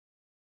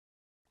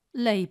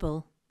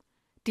Label.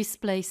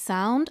 Display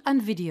sound and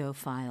video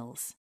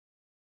files.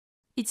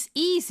 It's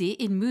easy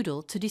in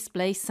Moodle to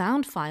display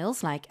sound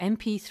files like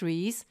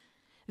MP3s,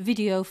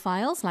 video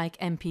files like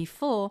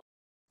MP4,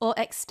 or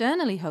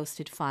externally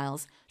hosted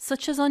files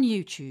such as on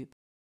YouTube.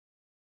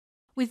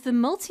 With the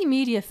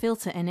multimedia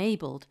filter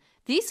enabled,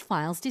 these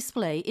files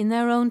display in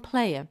their own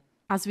player,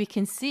 as we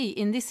can see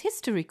in this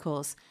history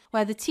course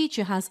where the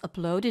teacher has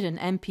uploaded an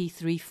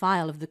MP3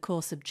 file of the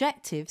course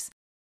objectives,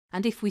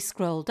 and if we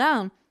scroll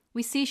down,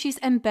 we see she's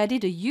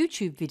embedded a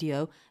YouTube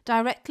video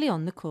directly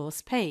on the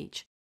course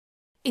page.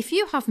 If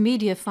you have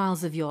media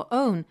files of your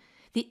own,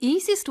 the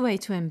easiest way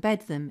to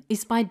embed them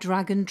is by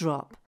drag and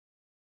drop.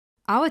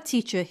 Our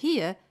teacher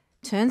here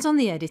turns on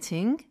the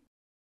editing,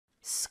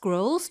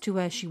 scrolls to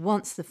where she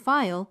wants the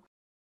file,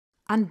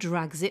 and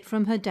drags it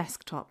from her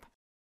desktop.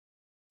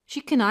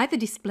 She can either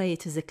display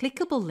it as a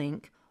clickable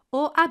link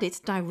or add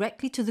it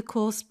directly to the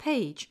course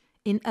page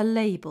in a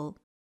label.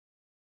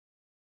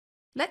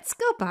 Let's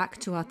go back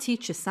to our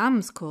teacher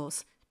Sam's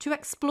course to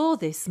explore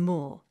this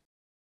more.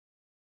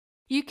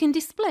 You can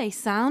display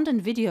sound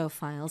and video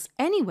files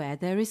anywhere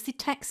there is the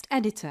text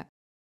editor.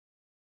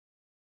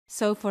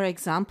 So, for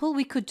example,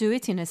 we could do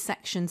it in a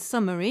section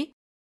summary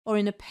or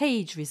in a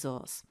page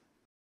resource.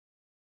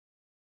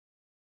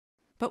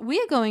 But we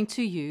are going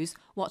to use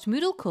what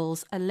Moodle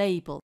calls a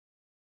label.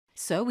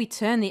 So we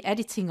turn the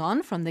editing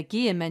on from the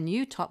gear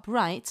menu top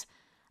right,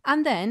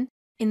 and then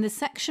in the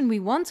section we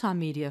want our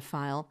media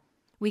file,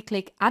 we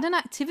click Add an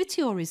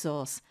activity or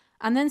resource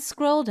and then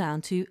scroll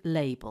down to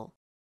Label.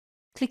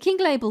 Clicking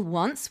Label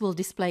once will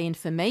display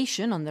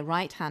information on the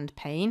right-hand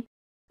pane,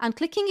 and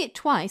clicking it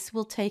twice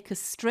will take us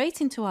straight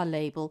into our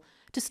label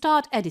to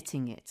start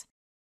editing it.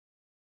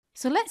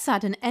 So let's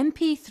add an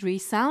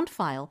MP3 sound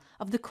file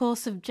of the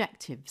course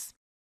objectives.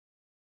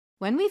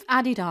 When we've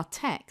added our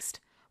text,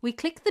 we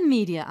click the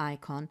media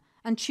icon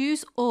and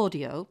choose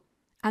Audio,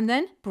 and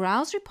then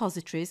browse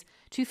repositories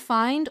to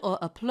find or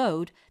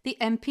upload the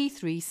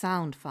MP3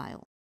 sound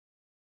file.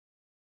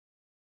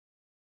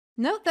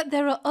 Note that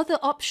there are other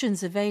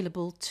options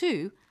available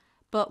too,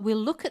 but we'll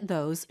look at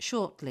those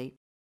shortly.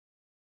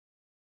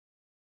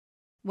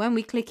 When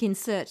we click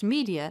Insert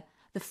Media,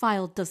 the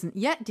file doesn't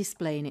yet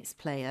display in its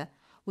player.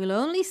 We'll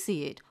only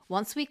see it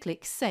once we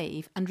click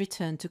Save and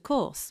Return to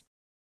Course.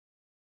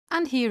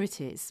 And here it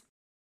is.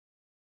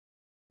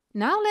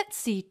 Now let's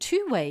see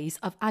two ways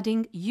of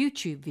adding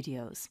YouTube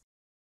videos.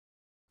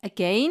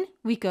 Again,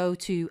 we go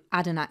to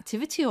Add an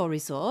activity or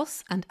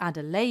resource and add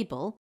a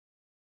label.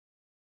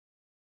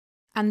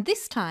 And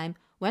this time,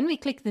 when we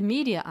click the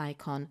media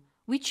icon,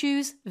 we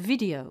choose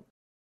Video.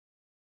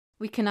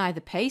 We can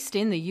either paste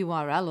in the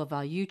URL of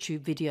our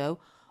YouTube video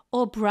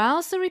or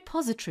browse the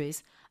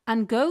repositories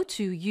and go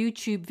to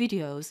YouTube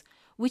videos,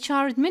 which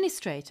our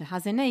administrator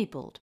has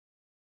enabled.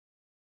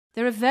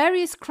 There are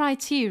various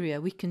criteria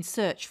we can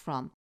search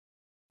from.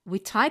 We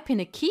type in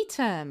a key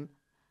term.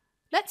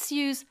 Let's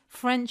use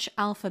French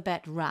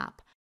alphabet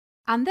rap.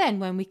 And then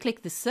when we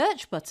click the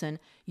search button,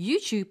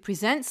 YouTube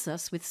presents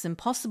us with some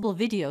possible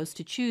videos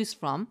to choose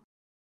from,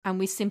 and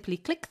we simply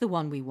click the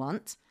one we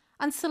want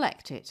and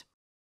select it.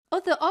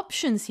 Other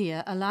options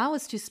here allow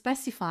us to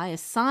specify a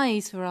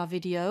size for our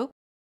video,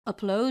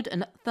 upload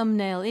a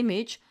thumbnail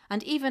image,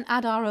 and even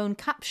add our own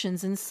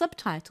captions and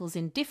subtitles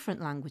in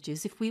different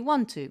languages if we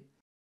want to.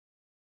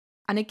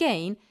 And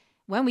again,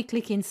 when we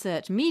click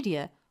Insert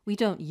Media, we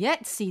don't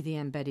yet see the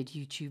embedded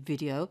YouTube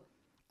video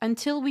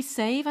until we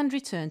save and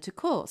return to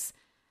course,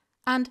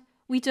 and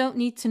we don't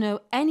need to know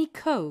any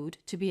code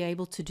to be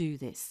able to do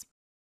this.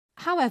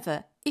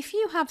 However, if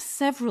you have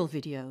several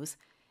videos,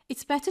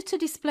 it's better to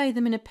display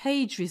them in a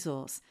page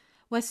resource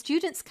where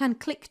students can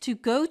click to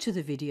go to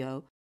the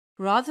video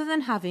rather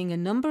than having a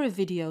number of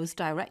videos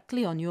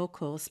directly on your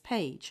course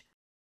page.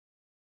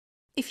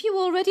 If you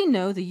already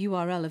know the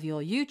URL of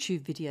your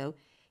YouTube video,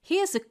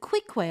 here's a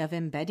quick way of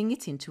embedding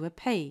it into a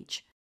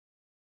page.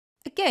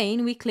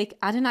 Again, we click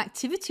Add an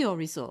activity or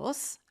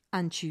resource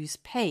and choose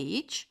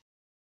Page.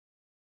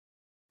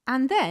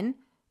 And then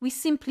we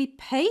simply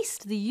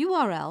paste the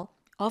URL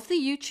of the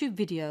YouTube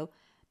video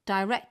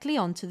directly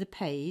onto the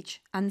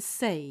page and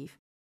save.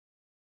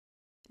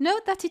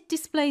 Note that it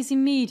displays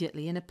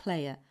immediately in a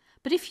player,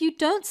 but if you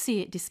don't see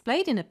it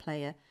displayed in a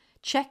player,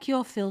 check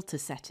your filter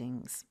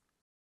settings.